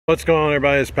What's going on,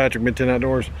 everybody? It's Patrick, Mid 10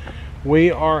 Outdoors.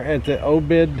 We are at the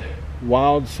Obid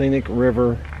Wild Scenic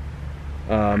River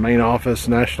main office,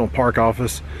 National Park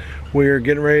office. We are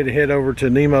getting ready to head over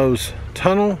to Nemo's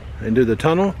Tunnel and do the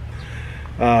tunnel.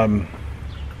 But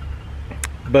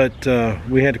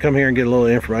we had to come here and get a little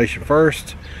information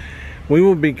first. We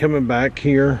will be coming back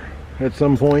here at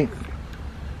some point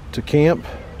to camp,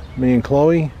 me and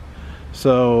Chloe.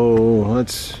 So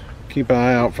let's keep an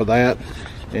eye out for that.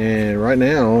 And right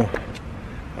now,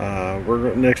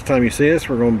 next time you see us,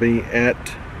 we're going to be at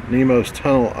Nemo's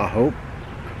Tunnel, I hope.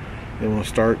 And we'll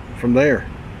start from there.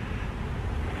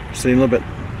 See you in a little bit.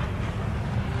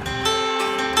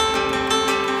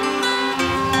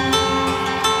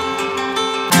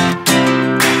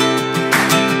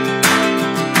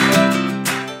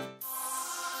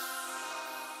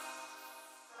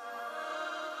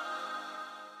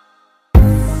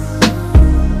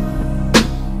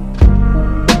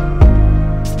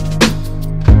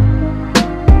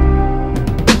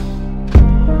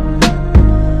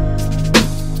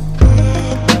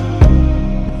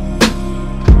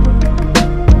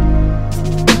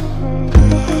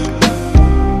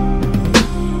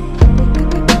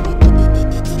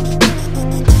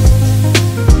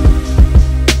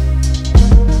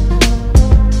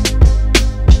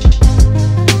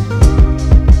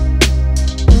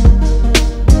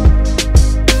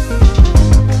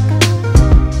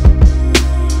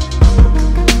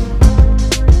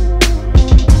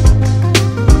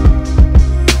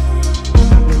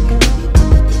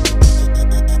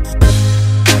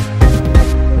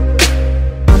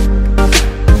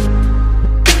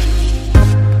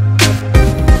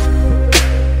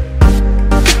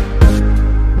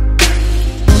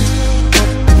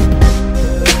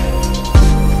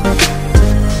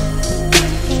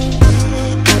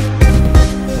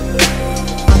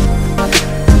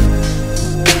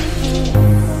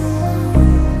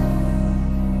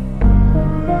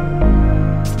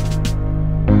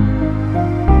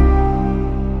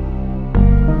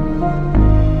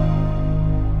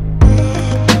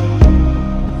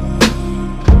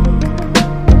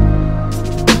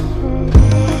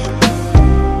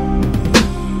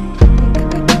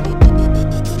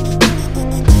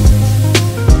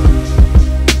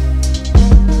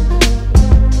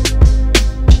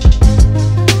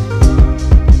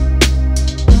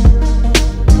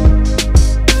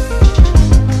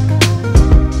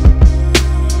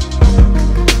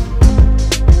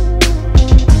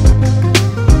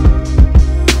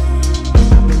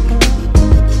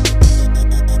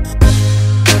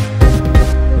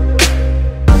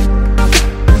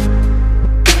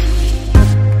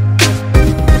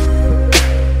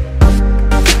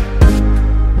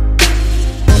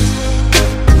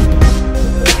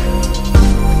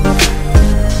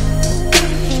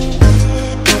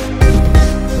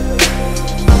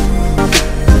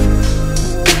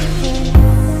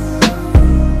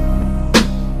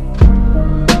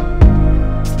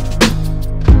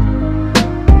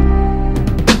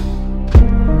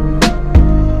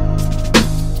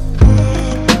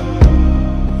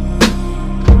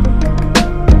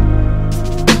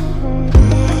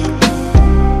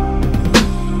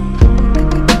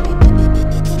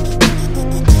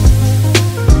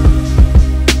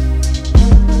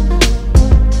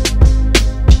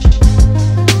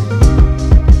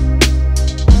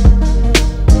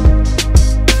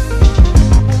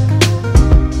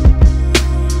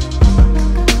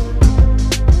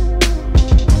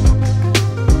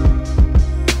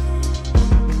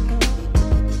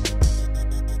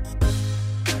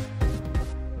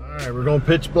 We're gonna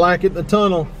pitch black at the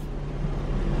tunnel.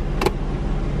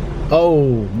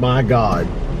 Oh my God.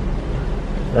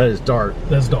 That is dark.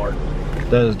 That's dark.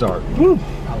 That is dark. Woo.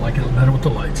 I like it better with the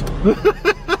lights on.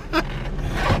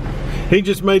 He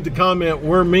just made the comment,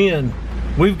 we're men.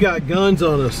 We've got guns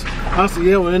on us. I said,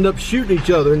 yeah, we'll end up shooting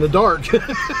each other in the dark. All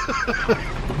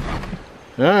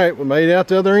right, we made it out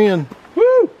the other end.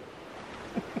 Woo!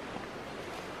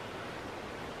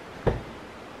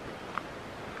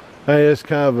 Hey, it's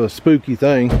kind of a spooky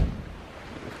thing.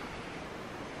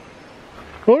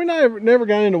 Well, we never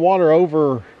got into water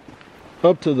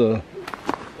up to the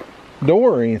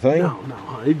door or anything.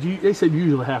 No. They said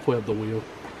usually halfway up the wheel,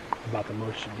 about the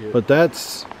most you get. But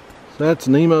that's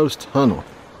Nemo's Tunnel.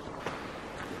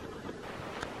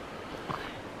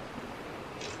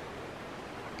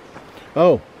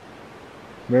 Oh,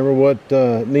 remember what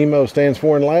Nemo stands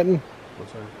for in Latin?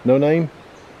 What's that? No name?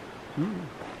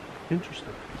 Interesting.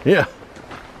 Yeah.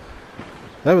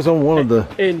 That was on one of the...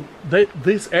 And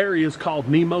this area is called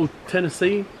Nemo,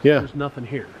 Tennessee? Yeah. There's nothing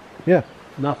here. Yeah.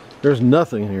 Nothing. There's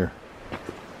nothing here.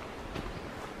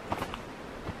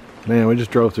 Man, we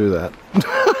just drove through that.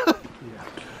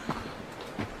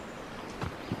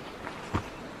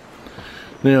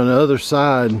 Then on the other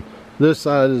side, this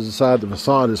side is the side the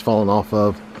facade is falling off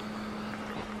of.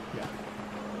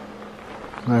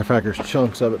 Matter of fact, there's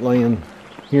chunks of it laying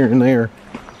here and there.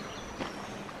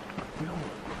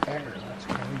 Air, that's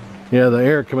crazy. Yeah, the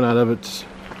air coming out of it's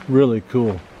really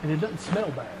cool. And it doesn't smell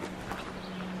bad.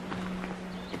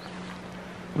 Look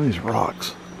at these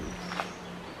rocks.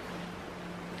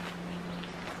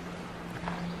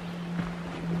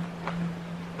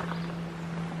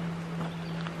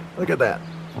 Look at that.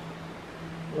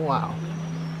 Wow.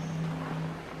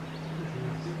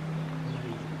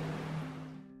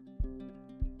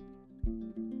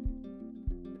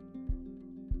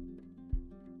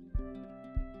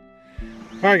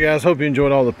 Alright guys, hope you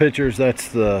enjoyed all the pictures.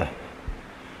 That's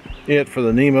it for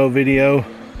the Nemo video.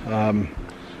 By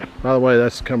the way,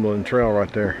 that's Cumberland Trail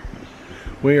right there.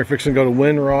 We are fixing to go to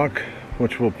Windrock,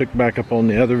 which we'll pick back up on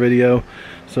the other video.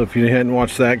 So if you hadn't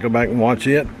watched that, go back and watch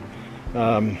it.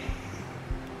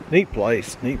 Neat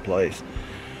place, neat place.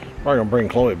 Probably gonna bring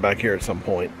Chloe back here at some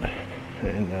point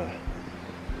and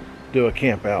do a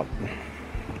camp out.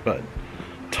 But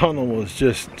tunnel was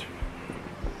just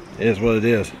is what it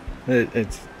is.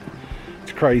 It's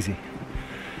crazy.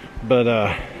 But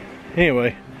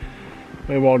anyway,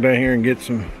 we walk down here and get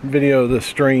some video of the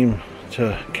stream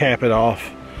to cap it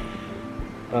off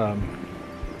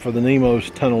for the Nemo's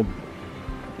Tunnel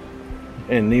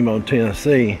in Nemo,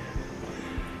 Tennessee.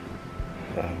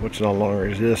 Which no longer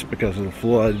exists because of the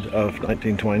flood of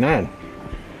 1929.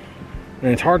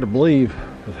 And it's hard to believe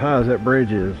as high as that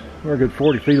bridge is. We're a good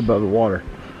 40 feet above the water.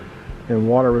 And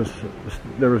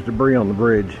there was debris on the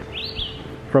bridge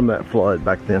from that flood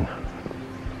back then.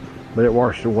 But it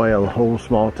washed away a whole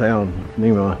small town,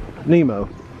 Nemo.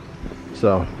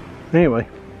 So, anyway.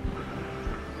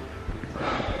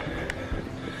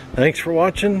 Thanks for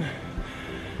watching.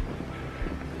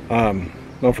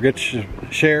 Don't forget to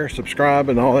share, subscribe,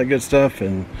 and all that good stuff,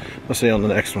 and we'll see you on the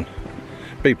next one.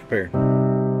 Be prepared.